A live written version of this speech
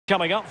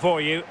Coming up for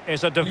you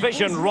is a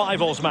division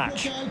rivals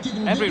match.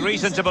 Every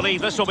reason to believe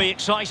this will be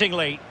exciting,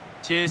 Lee.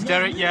 Cheers,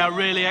 Derek. Yeah,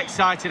 really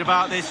excited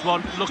about this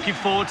one. Looking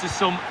forward to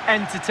some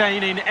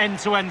entertaining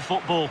end-to-end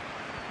football.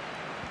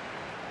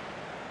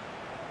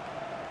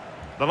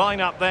 The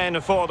lineup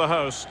then for the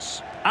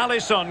hosts.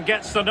 Alisson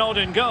gets the nod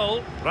in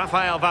goal.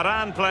 Rafael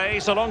Varane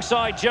plays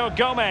alongside Joe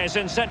Gomez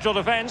in central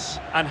defence.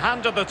 And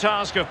handed the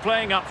task of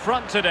playing up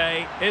front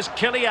today is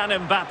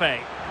Kylian Mbappe.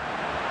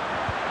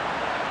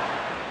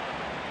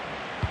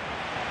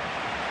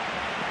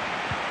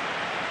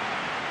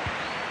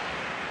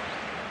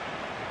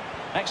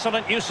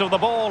 Excellent use of the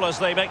ball as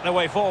they make their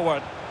way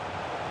forward.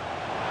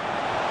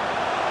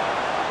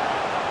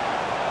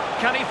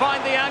 Can he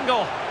find the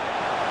angle?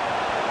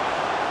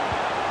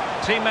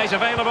 Teammate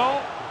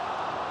available.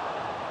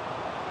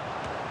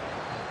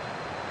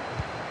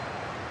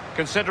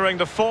 Considering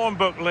the form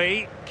book,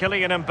 Lee,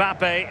 Kylian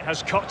Mbappe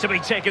has got to be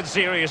taken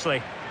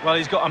seriously. Well,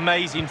 he's got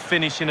amazing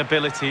finishing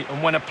ability,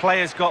 and when a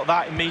player's got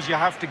that, it means you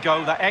have to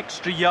go that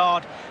extra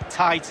yard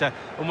tighter,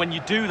 and when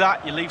you do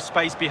that, you leave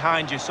space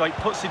behind you, so it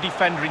puts the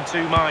defender in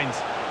two minds.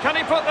 Can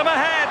he put them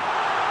ahead?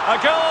 A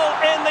goal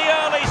in the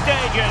early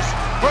stages,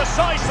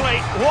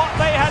 precisely what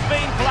they had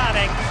been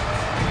planning.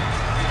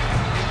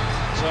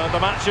 So the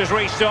match has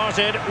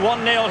restarted,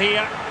 1-0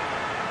 here.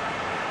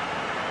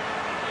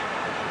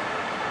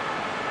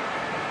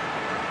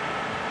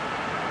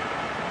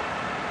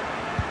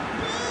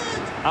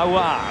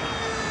 Awar.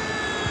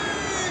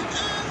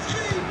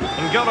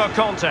 N'Golo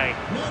Kanté.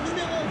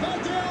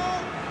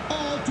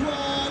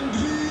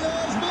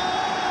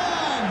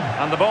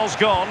 And the ball's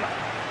gone.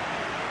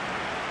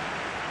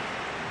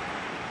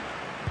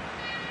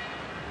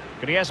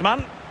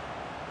 Griezmann.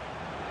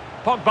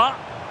 Pogba.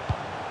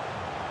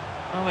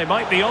 Well, they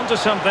might be onto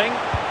something.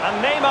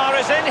 And Neymar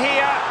is in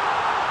here.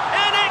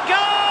 In it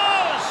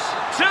goes!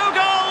 2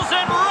 goals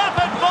in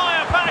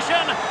rapid-fire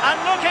fashion and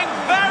looking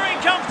very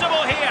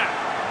comfortable here.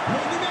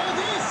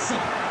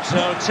 So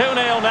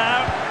 2-0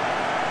 now.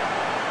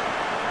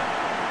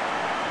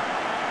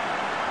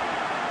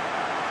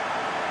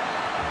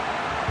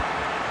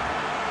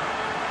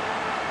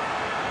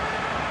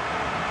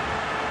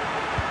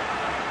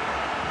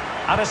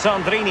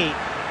 Alessandrini.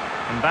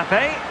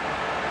 Mbappe.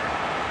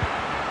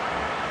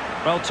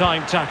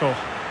 Well-timed tackle.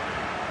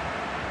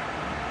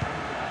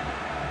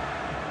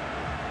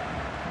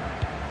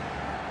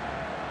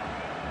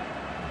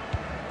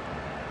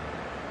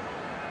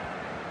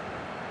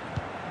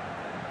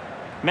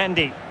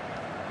 Mendy.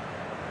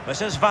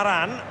 This is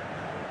Varane.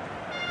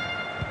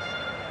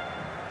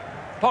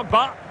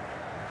 Pogba.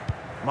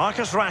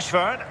 Marcus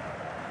Rashford.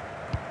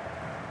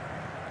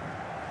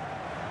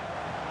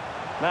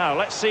 Now,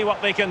 let's see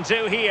what they can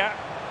do here.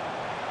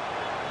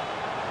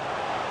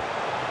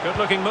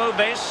 Good-looking move,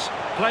 this.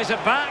 Plays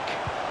it back.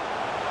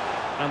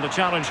 And the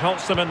challenge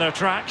halts them in their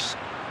tracks.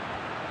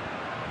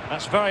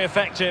 That's very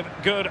effective,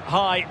 good,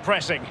 high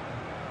pressing.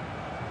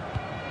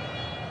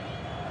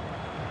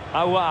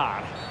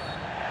 Awar.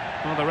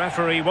 Well, the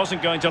referee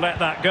wasn't going to let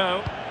that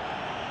go.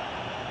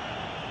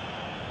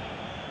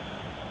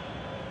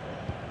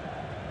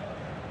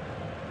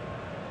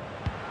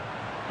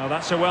 Oh,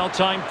 that's a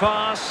well-timed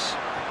pass.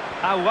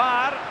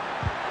 Awar.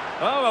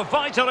 Oh, a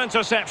vital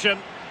interception.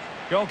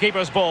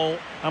 Goalkeeper's ball,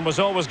 and was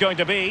always going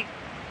to be.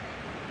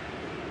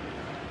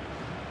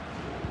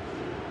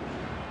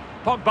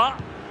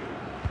 Pogba.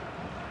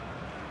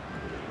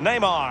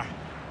 Neymar.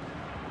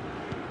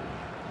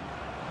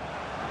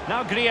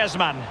 Now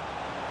Griezmann.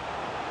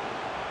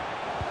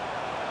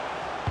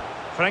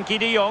 Frankie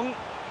de Jong.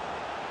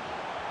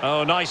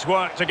 Oh, nice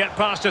work to get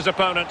past his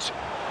opponent.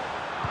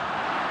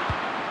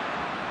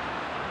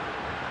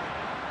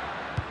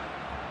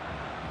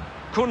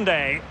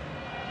 Koundé.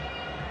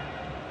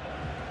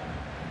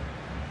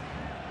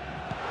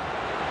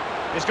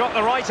 He's got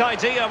the right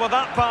idea with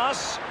that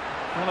pass.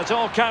 Well, it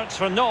all counts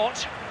for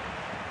naught.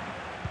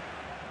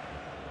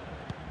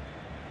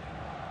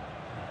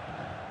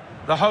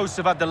 The hosts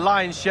have had the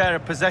lion's share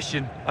of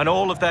possession, and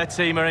all of their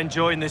team are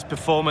enjoying this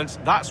performance.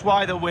 That's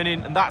why they're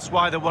winning, and that's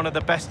why they're one of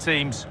the best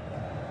teams.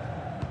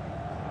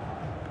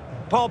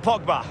 Paul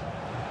Pogba.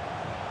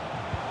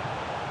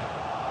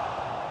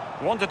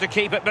 Wanted to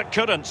keep it, but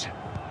couldn't.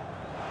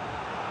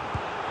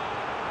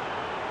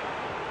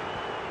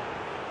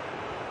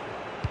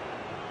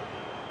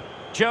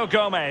 Joe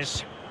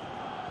Gomez.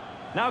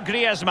 Now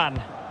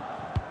Griezmann.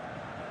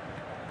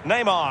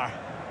 Neymar.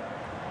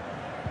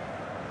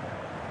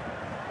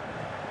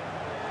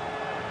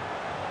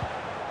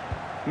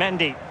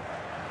 Mendy.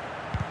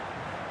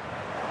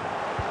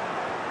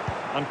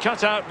 And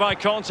cut out by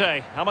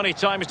Kanté. How many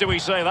times do we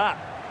say that?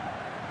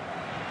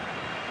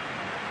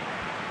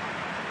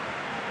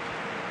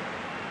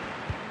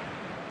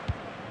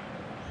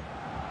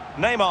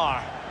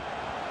 Neymar.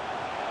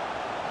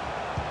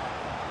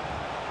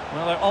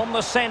 Well, they're on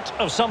the scent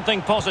of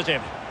something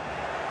positive.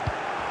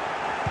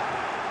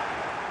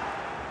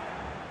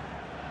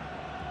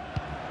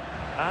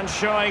 And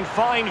showing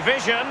fine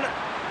vision.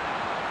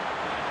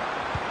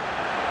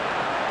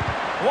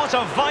 What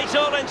a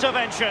vital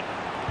intervention.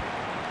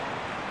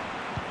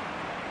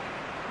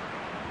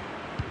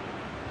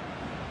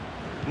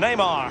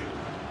 Neymar.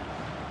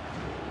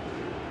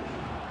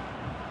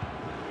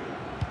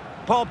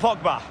 Paul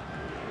Pogba.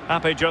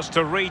 Happy just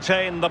to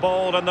retain the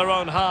ball in their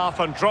own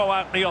half and draw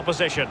out the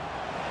opposition.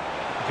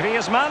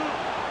 Griezmann.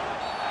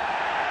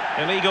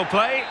 Illegal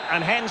play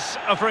and hence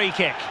a free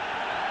kick.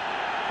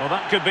 Well,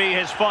 that could be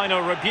his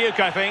final rebuke,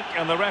 I think,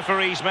 and the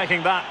referee's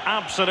making that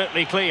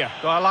absolutely clear.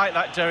 So I like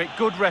that, Derek.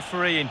 Good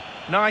refereeing.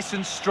 Nice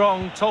and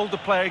strong. Told the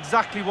player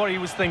exactly what he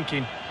was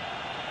thinking.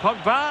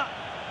 Pogba.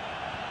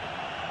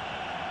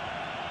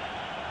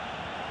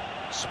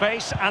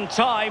 Space and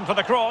time for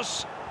the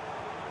cross.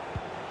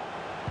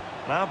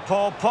 Now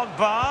Paul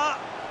Pogba.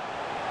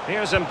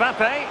 Here's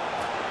Mbappe.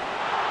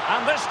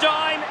 And this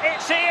time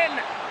it's in.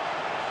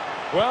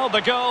 Well,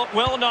 the goal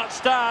will not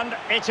stand.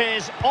 It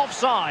is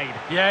offside.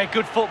 Yeah,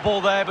 good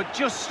football there, but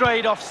just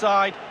straight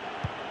offside.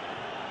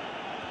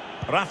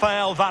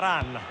 Rafael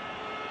Varane.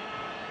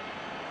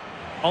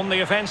 On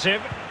the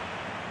offensive.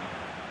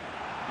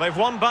 They've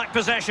won back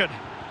possession.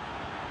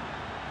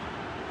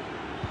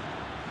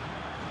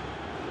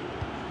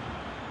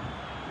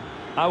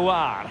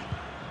 Aouar.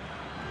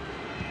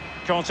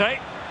 Conte.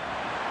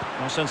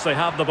 Well, since they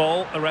have the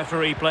ball, the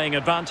referee playing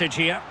advantage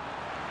here.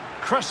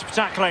 Crisp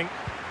tackling.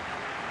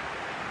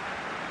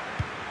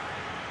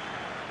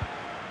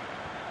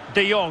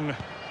 De Jong.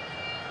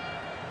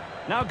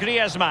 Now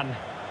Griezmann.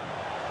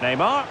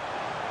 Neymar.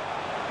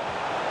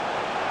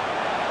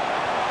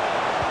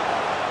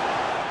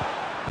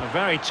 A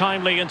very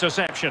timely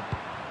interception.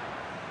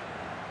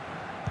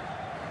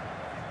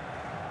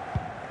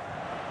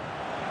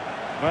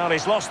 Well,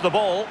 he's lost the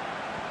ball.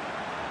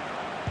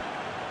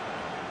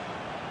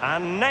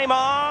 And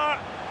Neymar.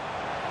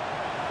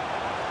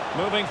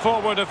 Moving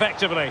forward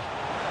effectively.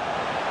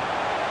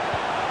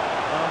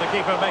 Well, the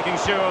keeper making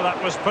sure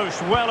that was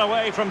pushed well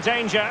away from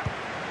danger.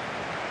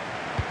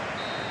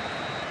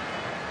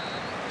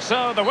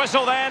 So the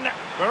whistle then.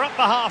 We're up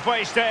the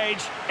halfway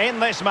stage in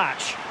this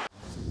match.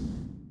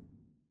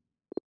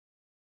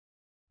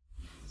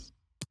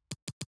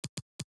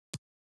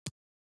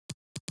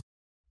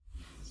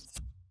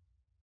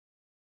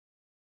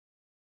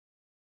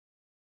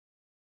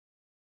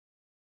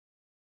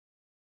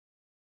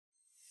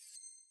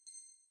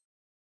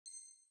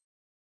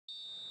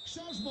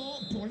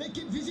 Changement pour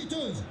l'équipe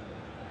visiteuse.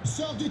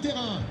 Sort du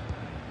terrain.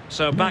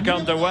 So back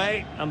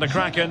underway, and the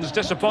Kraken's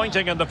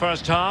disappointing in the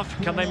first half.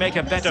 Can they make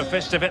a better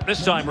fist of it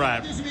this time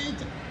round?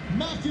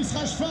 Marcus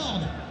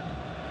Rashford.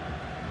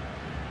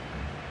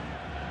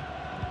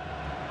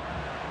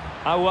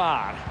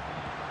 Aouar.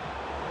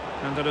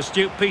 And an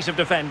astute piece of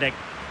defending.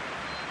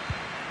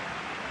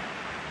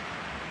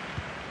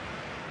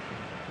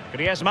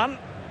 Griezmann.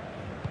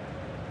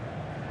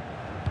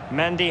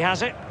 Mendy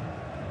has it.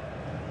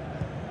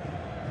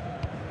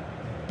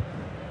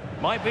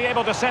 Might be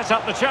able to set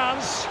up the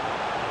chance.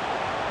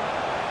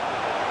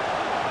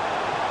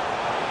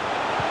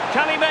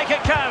 Can he make it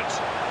count?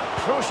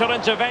 Crucial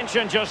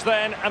intervention just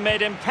then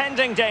amid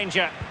impending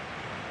danger.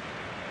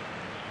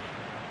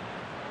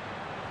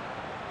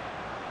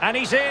 And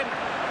he's in.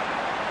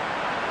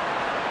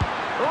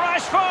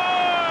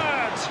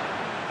 Rashford!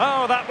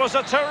 Oh, that was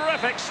a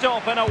terrific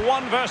stop in a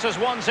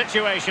 1-versus-1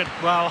 situation.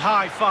 Well,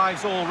 high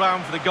fives all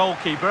round for the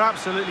goalkeeper.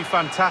 Absolutely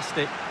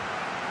fantastic.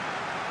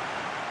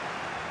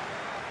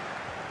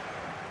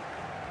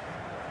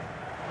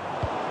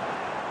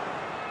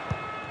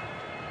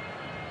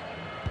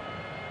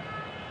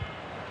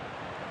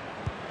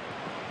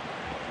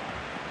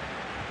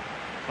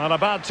 Well, a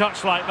bad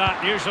touch like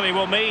that usually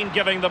will mean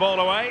giving the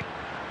ball away.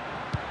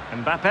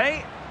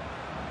 Mbappe.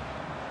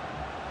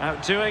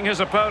 Outdoing his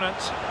opponent.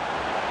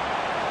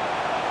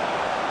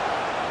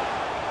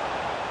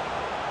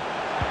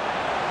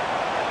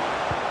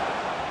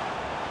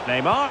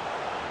 Neymar.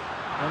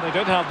 Well, they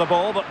did have the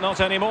ball, but not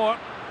anymore.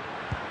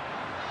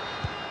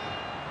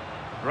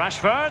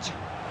 Rashford.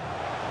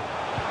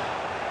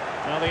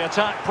 Well, the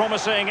attack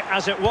promising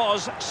as it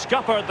was,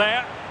 scuppered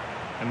there.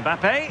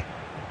 Mbappe.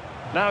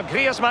 Now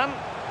Griezmann.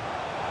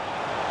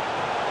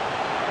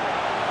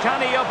 Can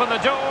he open the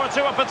door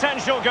to a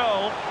potential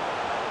goal?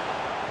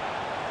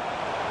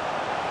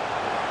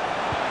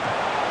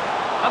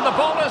 And the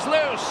ball is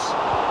loose.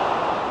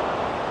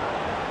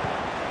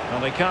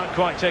 Well, they can't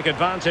quite take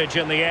advantage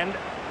in the end.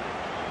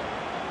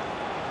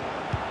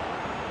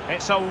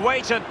 It's a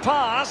weighted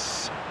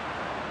pass.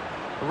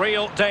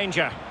 Real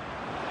danger.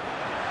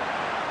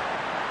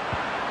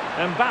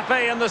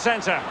 Mbappe in the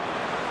centre.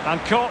 And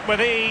caught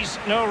with ease.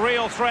 No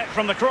real threat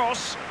from the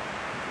cross.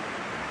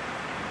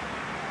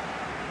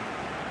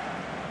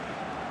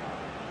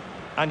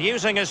 And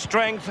using his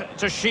strength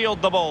to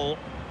shield the ball.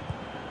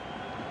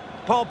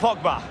 Paul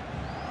Pogba.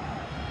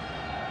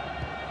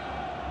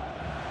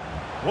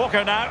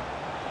 Walker now.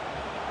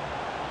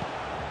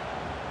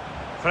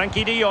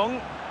 Frankie de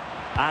Jong.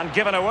 And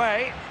given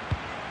away.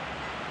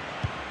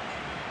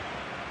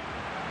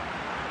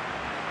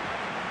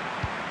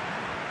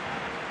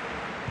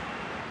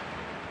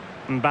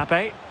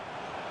 Mbappe.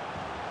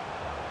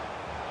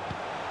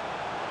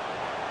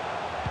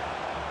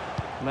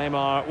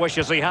 Neymar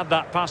wishes he had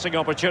that passing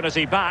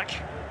opportunity back.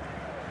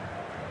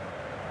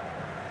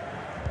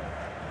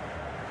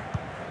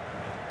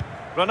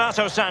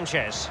 Renato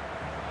Sanchez.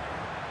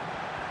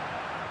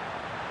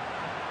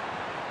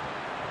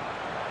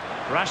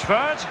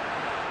 Rashford.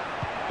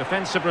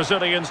 Defensive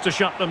Brazilians to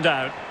shut them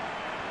down.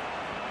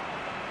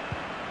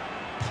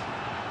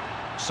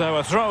 So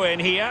a throw in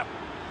here.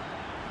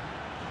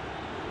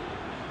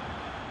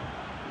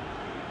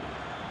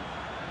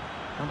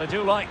 And they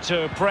do like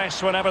to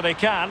press whenever they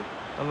can.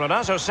 And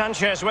Renato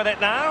Sanchez with it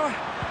now.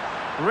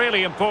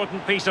 Really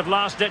important piece of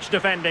last-ditch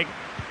defending.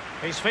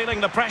 He's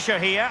feeling the pressure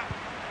here.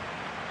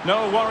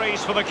 No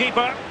worries for the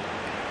keeper.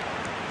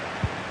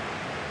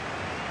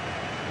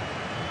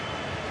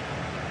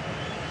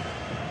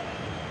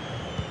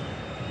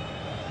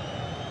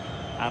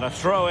 And a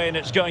throw-in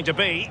it's going to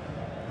be.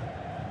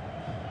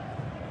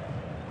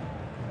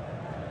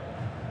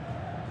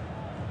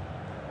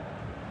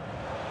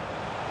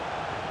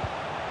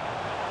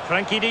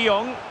 Frankie de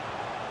Jong.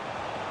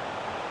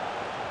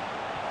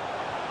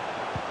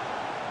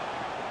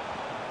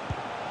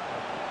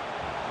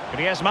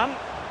 Griezmann.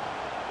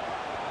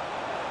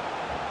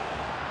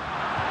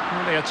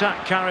 Well, the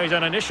attack carried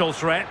an initial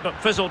threat but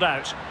fizzled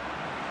out.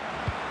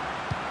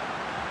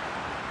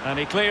 And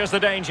he clears the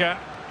danger.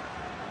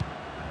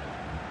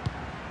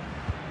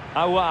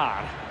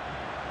 Awar.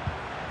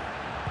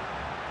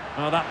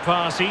 Oh, that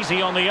pass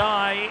easy on the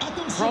eye.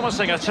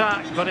 Promising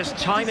attack, but his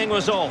timing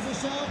was off.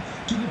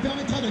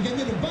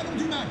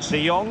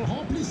 De Jong.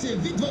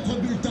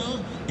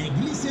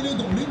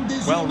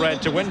 Well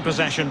read to win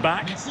possession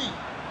back.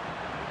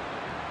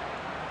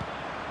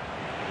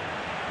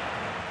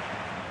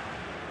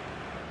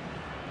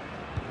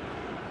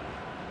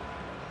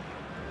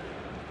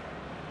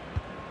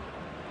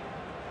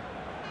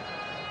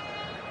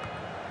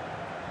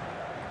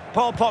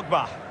 Paul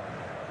Pogba.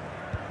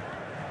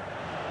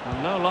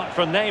 And no luck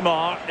for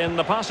Neymar in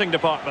the passing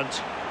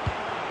department.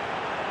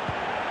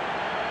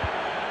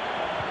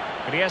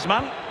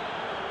 Griezmann.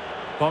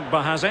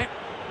 Pogba has it.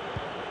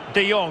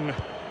 De Jong.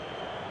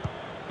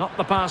 Not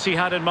the pass he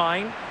had in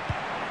mind.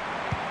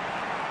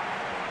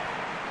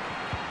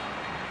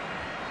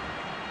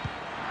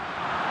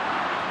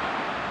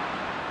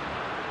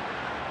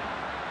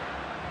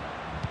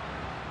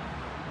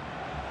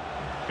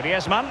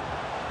 Griezmann.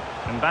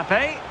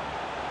 Mbappe.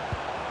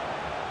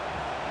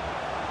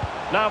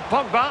 Now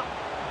Pogba.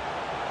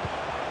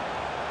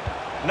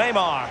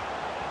 Neymar.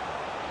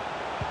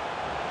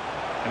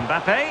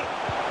 Mbappe.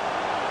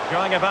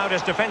 Going about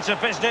his defensive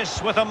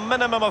business with a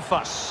minimum of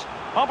fuss.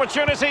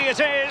 Opportunity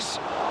it is.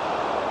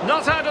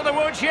 Not out of the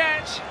woods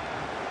yet.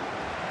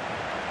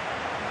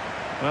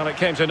 Well, it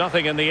came to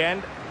nothing in the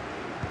end.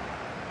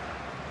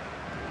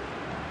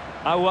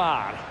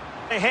 Awar.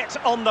 A hit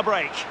on the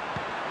break.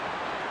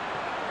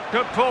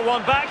 Could pull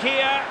one back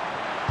here.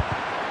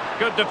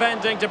 Good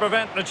defending to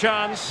prevent the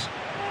chance.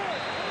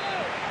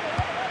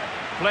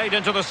 Played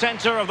into the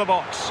centre of the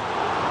box.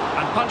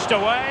 And punched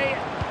away.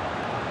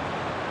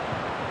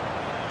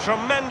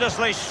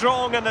 Tremendously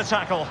strong in the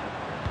tackle.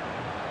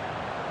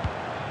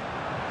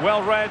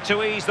 Well read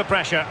to ease the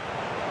pressure.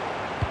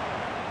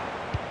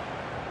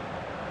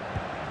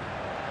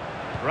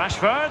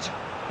 Rashford.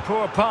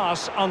 Poor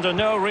pass under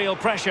no real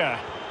pressure.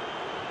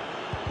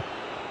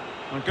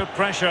 And good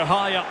pressure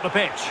high up the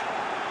pitch.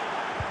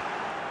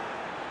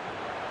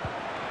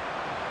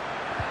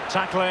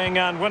 Tackling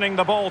and winning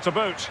the ball to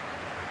boot.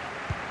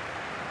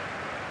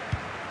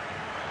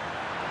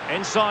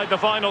 Inside the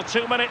final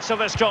 2 minutes of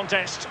this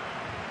contest.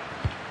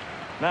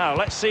 Now,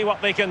 let's see what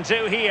they can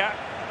do here.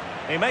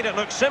 He made it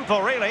look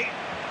simple, really.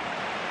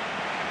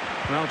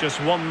 Well,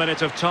 just 1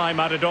 minute of time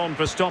added on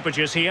for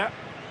stoppages here.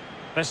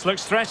 This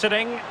looks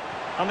threatening.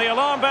 And the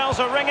alarm bells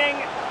are ringing.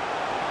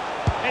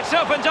 It's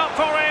opened up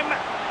for him.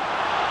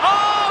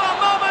 Oh, a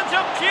moment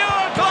of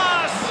pure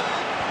class!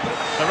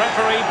 The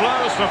referee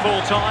blows for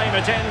full time.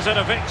 It ends in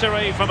a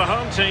victory for the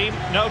home team.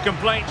 No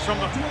complaints from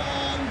the...